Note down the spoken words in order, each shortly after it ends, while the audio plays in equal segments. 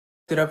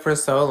it up for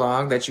so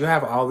long that you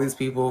have all these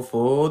people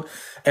fooled.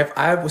 If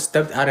I was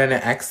stepped out in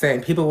an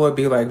accent, people would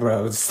be like,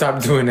 bro,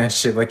 stop doing that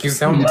shit. Like, you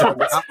sound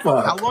dumb as How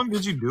fuck. long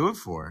did you do it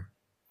for?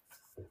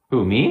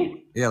 Who,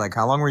 me? Yeah, like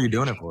how long were you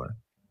doing it for?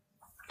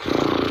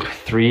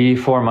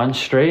 3-4 months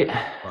straight.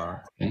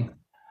 Okay.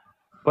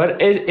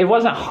 But it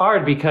wasn't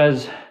hard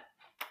because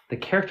the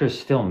character is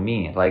still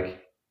me.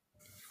 Like,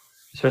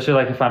 especially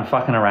like if I'm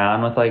fucking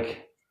around with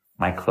like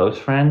my close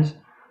friends,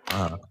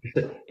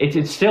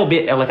 it's still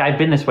be like I've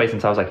been this way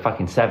since I was like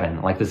fucking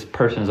 7. Like this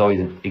person has always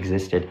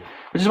existed,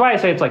 which is why I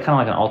say it's like kind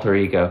of like an alter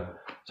ego.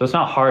 So it's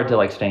not hard to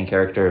like stay in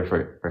character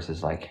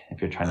versus like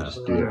if you're trying to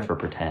just do it for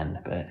pretend.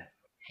 But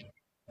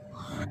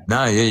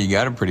nah, yeah, you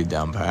got it pretty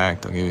down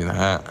packed. I'll give you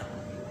that.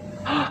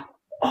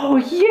 oh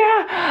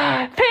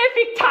yeah,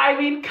 perfect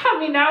timing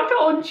coming out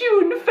on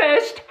June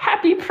 1st.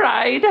 Happy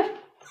Pride.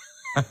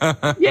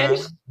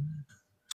 Yes.